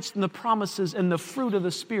plants and the promises and the fruit of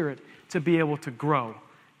the Spirit to be able to grow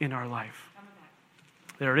in our life.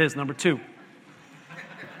 There it is, number 2.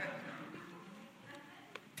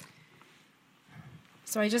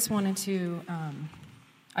 So I just wanted to,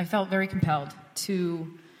 I felt very compelled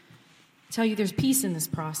to tell you there's peace in this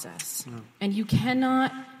process. And you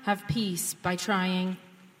cannot have peace by trying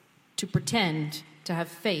to pretend to have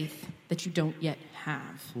faith that you don't yet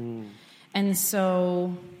have. And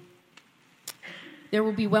so there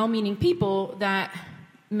will be well-meaning people that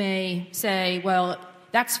may say, well,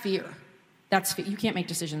 that's fear. That's fear. You can't make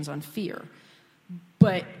decisions on fear.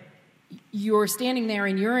 But you're standing there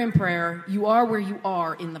and you're in prayer. You are where you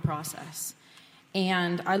are in the process.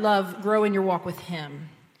 And I love grow in your walk with him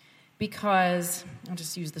because, I'll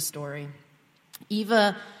just use the story.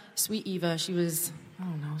 Eva, sweet Eva, she was,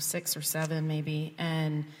 6 or 7 maybe,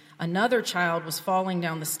 and another child was falling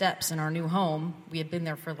down the steps in our new home. We had been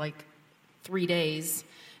there for like 3 days,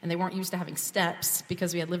 and they weren't used to having steps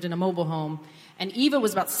because we had lived in a mobile home. And Eva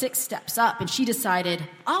was about 6 steps up, and she decided,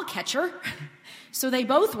 I'll catch her. So they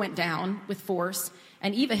both went down with force,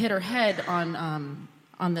 and Eva hit her head on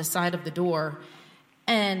the side of the door.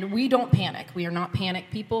 And we don't panic. We are not panic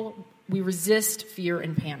people. We resist fear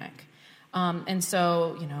and panic. And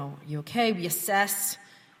so, are you okay? We assess.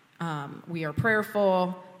 We are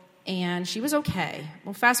prayerful. And she was okay.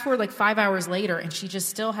 Well, fast forward like 5 hours later, and she just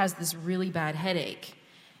still has this really bad headache.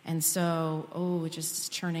 And so, it just is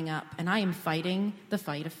churning up. And I am fighting the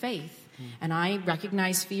fight of faith. And I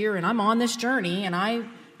recognize fear, and I'm on this journey, and I've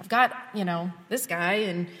got, this guy,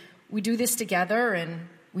 and we do this together, and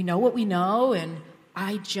we know what we know, and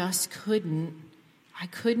I just couldn't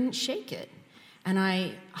shake it. And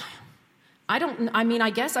I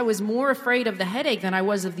guess I was more afraid of the headache than I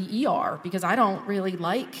was of the ER, because I don't really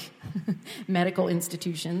like medical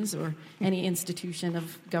institutions or any institution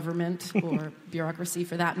of government or bureaucracy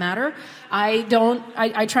for that matter. I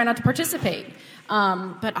try not to participate.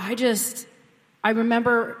 But I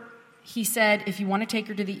remember he said, if you want to take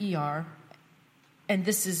her to the ER, and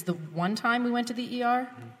this is the one time we went to the ER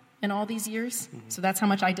in all these years, so that's how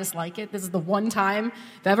much I dislike it. This is the one time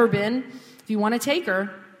I've ever been. If you want to take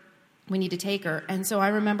her, we need to take her. And so I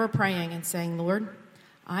remember praying and saying, Lord,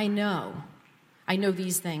 I know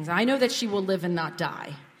these things. I know that she will live and not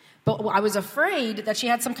die. But I was afraid that she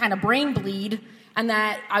had some kind of brain bleed and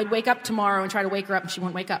that I'd wake up tomorrow and try to wake her up and she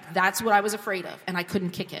wouldn't wake up. That's what I was afraid of, and I couldn't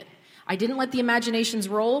kick it. I didn't let the imaginations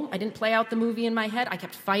roll. I didn't play out the movie in my head. I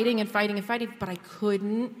kept fighting and fighting and fighting, but I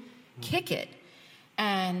couldn't kick it.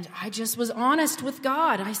 And I just was honest with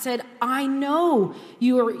God. I said, I know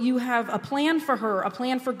you have a plan for her, a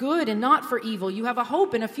plan for good and not for evil. You have a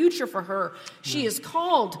hope and a future for her. She is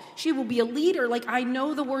called. She will be a leader. Like, I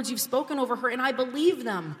know the words you've spoken over her, and I believe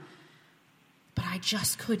them. But I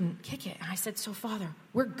just couldn't kick it. And I said, so Father,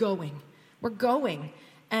 we're going.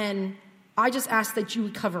 And I just asked that you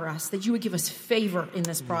would cover us, that you would give us favor in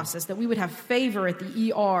this process, that we would have favor at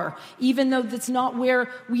the ER, even though that's not where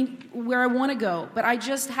I want to go. But I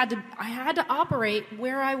had to operate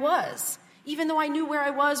where I was, even though I knew where I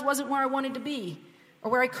wasn't where I wanted to be, or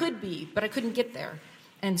where I could be, but I couldn't get there.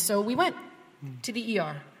 And so we went to the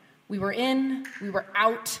ER. We were in, we were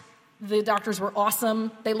out. The doctors were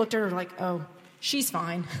awesome. They looked at her like, oh, she's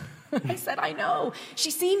fine. I said, I know.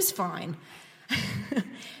 She seems fine.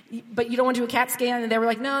 But you don't want to do a CAT scan? And they were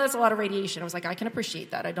like, no, that's a lot of radiation. I was like, I can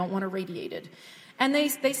appreciate that. I don't want her radiated. And they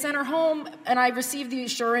sent her home, and I received the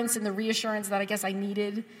assurance and the reassurance that I guess I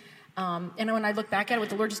needed. And when I look back at it, what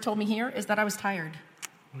the Lord just told me here is that I was tired.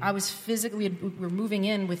 I was physically, we were moving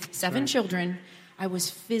in with 7 children. I was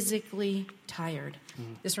physically tired.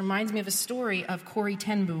 This reminds me of a story of Corrie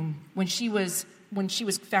ten Boom. When she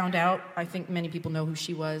was found out, I think many people know who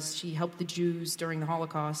she was. She helped the Jews during the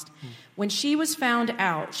Holocaust. When she was found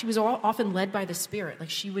out, she was often led by the Spirit. Like,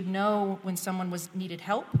 she would know when someone needed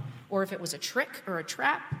help, or if it was a trick or a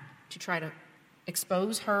trap to try to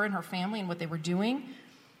expose her and her family and what they were doing.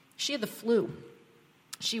 She had the flu.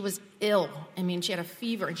 She was ill. I mean, she had a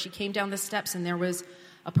fever, and she came down the steps, and there was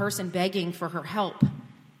a person begging for her help.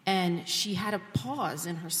 And she had a pause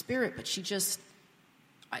in her spirit, but she was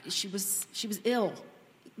ill.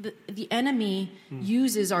 The enemy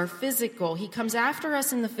uses our physical. He comes after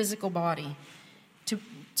us in the physical body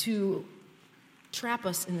to trap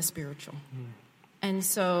us in the spiritual. And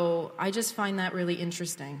so I just find that really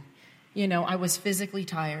interesting. I was physically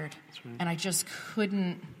tired, and I just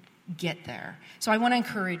couldn't get there. So I want to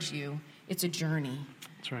encourage you. It's a journey.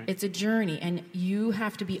 That's right. It's a journey, and you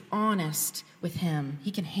have to be honest with him.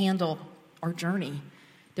 He can handle our journey.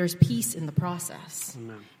 There's peace in the process.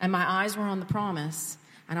 Amen. And my eyes were on the promise.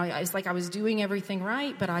 And it's like I was doing everything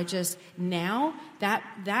right, but now that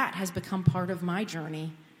has become part of my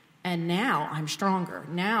journey. And now I'm stronger.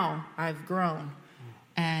 Now I've grown.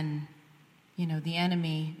 And, the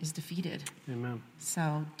enemy is defeated. Amen.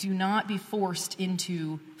 So do not be forced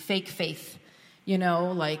into fake faith.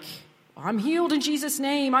 Like, I'm healed in Jesus'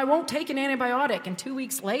 name. I won't take an antibiotic. And 2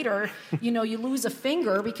 weeks later, you lose a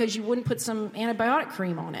finger because you wouldn't put some antibiotic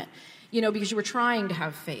cream on it, because you were trying to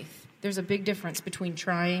have faith. There's a big difference between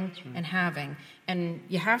trying and having. And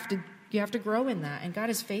you have to grow in that. And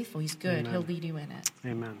God is faithful. He's good. Amen. He'll lead you in it.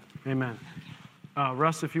 Amen. Amen.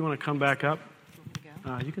 Russ, if you want to come back up,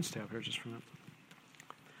 you can stay up here just for a minute.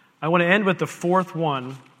 I want to end with the fourth one.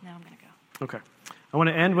 Now I'm going to go. Okay. I want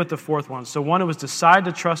to end with the fourth one. So one, it was decide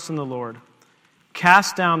to trust in the Lord,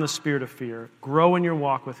 cast down the spirit of fear, grow in your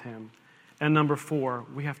walk with Him. And number 4,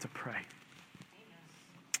 we have to pray.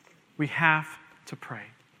 We have to pray.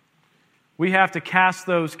 We have to cast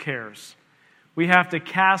those cares. We have to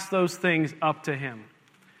cast those things up to Him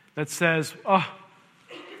that says, oh,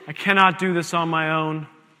 I cannot do this on my own.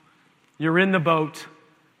 You're in the boat.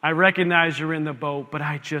 I recognize you're in the boat, but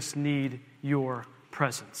I just need your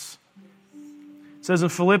presence. It says in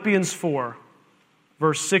Philippians 4,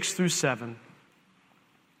 verse 6 through 7,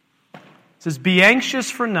 it says, be anxious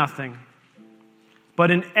for nothing, but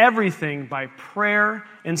in everything by prayer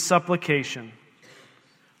and supplication,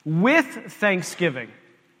 with thanksgiving.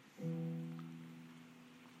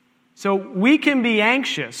 So we can be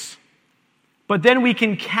anxious, but then we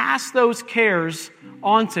can cast those cares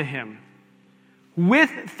onto Him with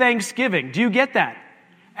thanksgiving. Do you get that?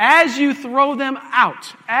 As you throw them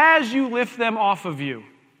out, as you lift them off of you,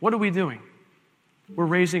 what are we doing? We're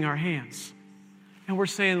raising our hands. And we're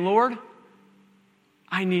saying, Lord,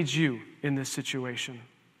 I need you in this situation.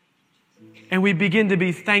 And we begin to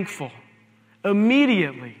be thankful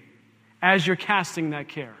immediately as you're casting that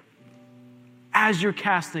care. As you're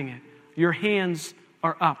casting it, your hands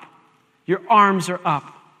are up, your arms are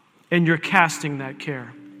up, and you're casting that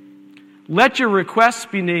care. Let your requests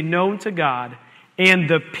be made known to God, and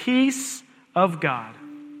the peace of God,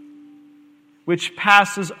 which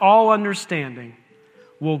passes all understanding,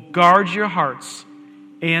 will guard your hearts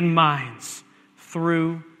and minds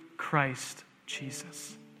through Christ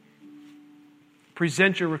Jesus.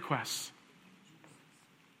 Present your requests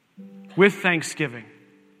with thanksgiving.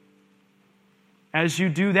 As you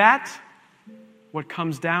do that, what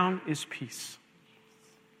comes down is peace.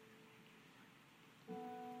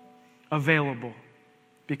 Available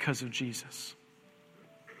because of Jesus.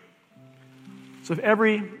 So if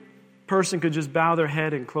every person could just bow their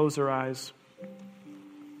head and close their eyes.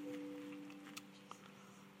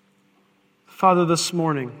 Father, this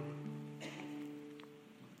morning,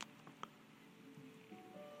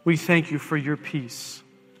 we thank you for your peace.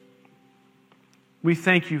 We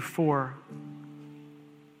thank you for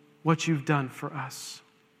what you've done for us.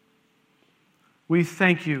 We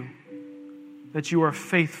thank you that you are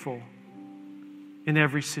faithful in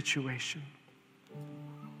every situation.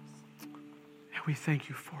 And we thank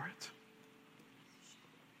you for it.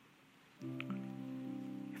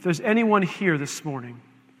 If there's anyone here this morning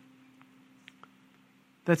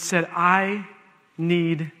that said, I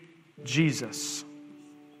need Jesus.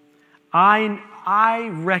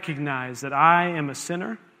 I recognize that I am a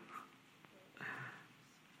sinner,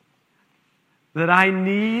 that I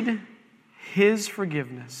need His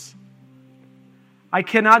forgiveness. I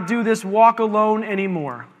cannot do this walk alone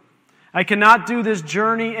anymore. I cannot do this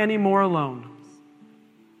journey anymore alone.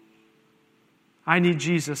 I need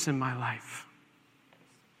Jesus in my life.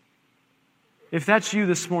 If that's you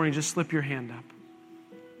this morning, just slip your hand up.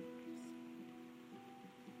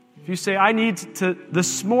 If you say,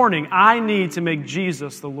 this morning, I need to make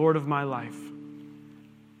Jesus the Lord of my life.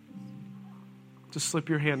 Just slip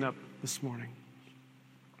your hand up this morning.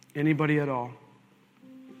 Anybody at all?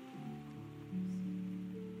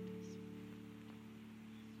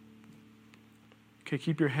 Okay,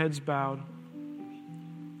 keep your heads bowed.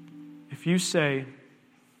 If you say,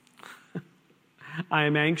 I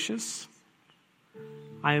am anxious,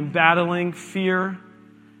 I am battling fear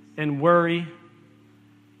and worry,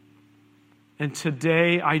 and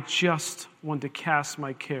today I just want to cast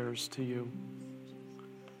my cares to you.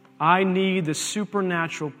 I need the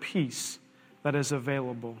supernatural peace that is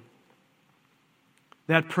available.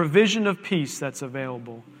 That provision of peace that's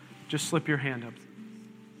available. Just slip your hand up.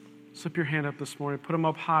 Slip your hand up this morning. Put them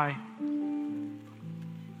up high.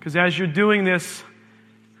 Because as you're doing this,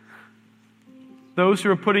 those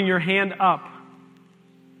who are putting your hand up,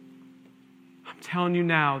 I'm telling you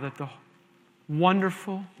now that the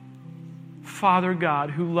wonderful Father God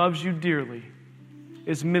who loves you dearly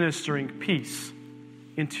is ministering peace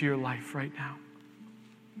into your life right now.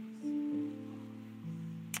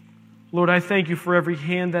 Lord, I thank you for every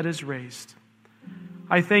hand that is raised.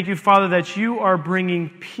 I thank you, Father, that you are bringing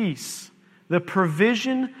peace, the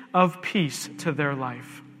provision of peace to their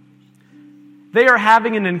life. They are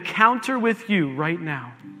having an encounter with you right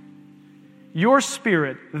now. Your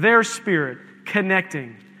spirit, their spirit,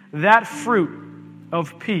 connecting, that fruit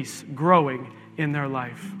of peace growing in their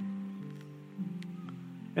life.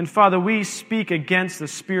 And Father, we speak against the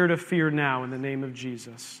spirit of fear now in the name of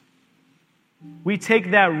Jesus. We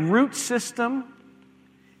take that root system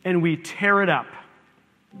and we tear it up.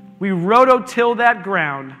 We rototill that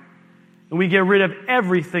ground and we get rid of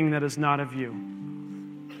everything that is not of you.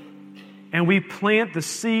 And we plant the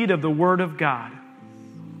seed of the Word of God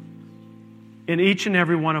in each and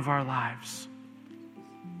every one of our lives.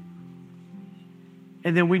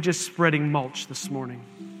 And then we're just spreading mulch this morning.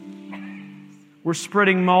 We're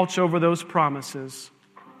spreading mulch over those promises.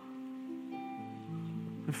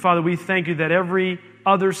 And Father, we thank you that every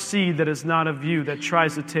other seed that is not of you that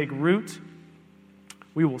tries to take root,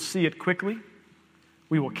 we will see it quickly,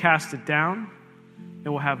 we will cast it down,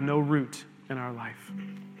 and will have no root in our life.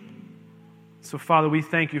 So Father, we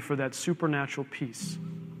thank you for that supernatural peace.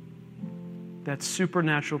 That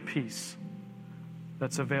supernatural peace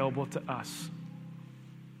that's available to us.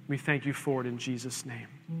 We thank you for it in Jesus' name.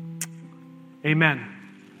 Amen.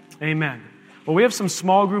 Amen. Well, we have some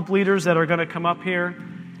small group leaders that are going to come up here,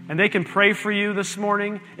 and they can pray for you this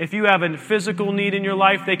morning. If you have a physical need in your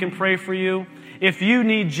life, they can pray for you. If you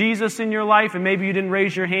need Jesus in your life, and maybe you didn't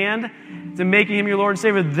raise your hand to making Him your Lord and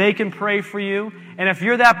Savior, they can pray for you. And if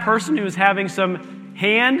you're that person who is having some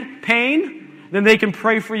hand pain, then they can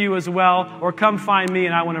pray for you as well, or come find me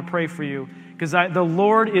and I want to pray for you. Because the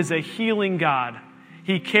Lord is a healing God.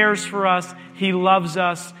 He cares for us. He loves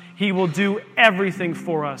us. He will do everything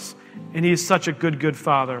for us. And He is such a good, good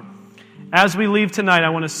Father. As we leave tonight, I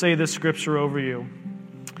want to say this scripture over you.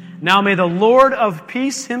 Now may the Lord of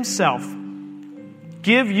peace Himself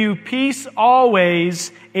give you peace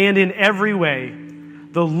always and in every way.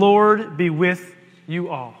 The Lord be with you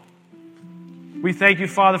all. We thank you,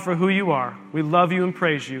 Father, for who you are. We love you and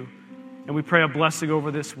praise you. And we pray a blessing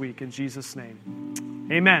over this week in Jesus' name.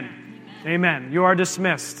 Amen. Amen. You are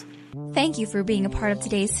dismissed. Thank you for being a part of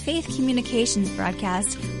today's Faith Communications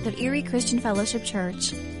broadcast of Erie Christian Fellowship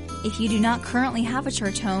Church. If you do not currently have a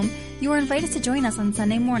church home, you are invited to join us on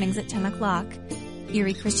Sunday mornings at 10 o'clock.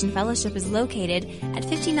 Erie Christian Fellowship is located at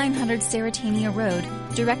 5900 Saratania Road,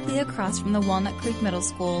 directly across from the Walnut Creek Middle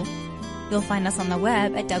School. You'll find us on the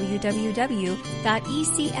web at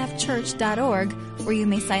www.ecfchurch.org, where you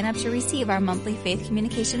may sign up to receive our monthly Faith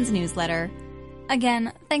Communications newsletter.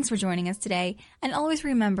 Again, thanks for joining us today, and always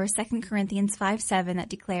remember 2 Corinthians 5:7 that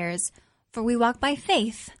declares, "For we walk by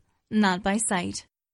faith, not by sight."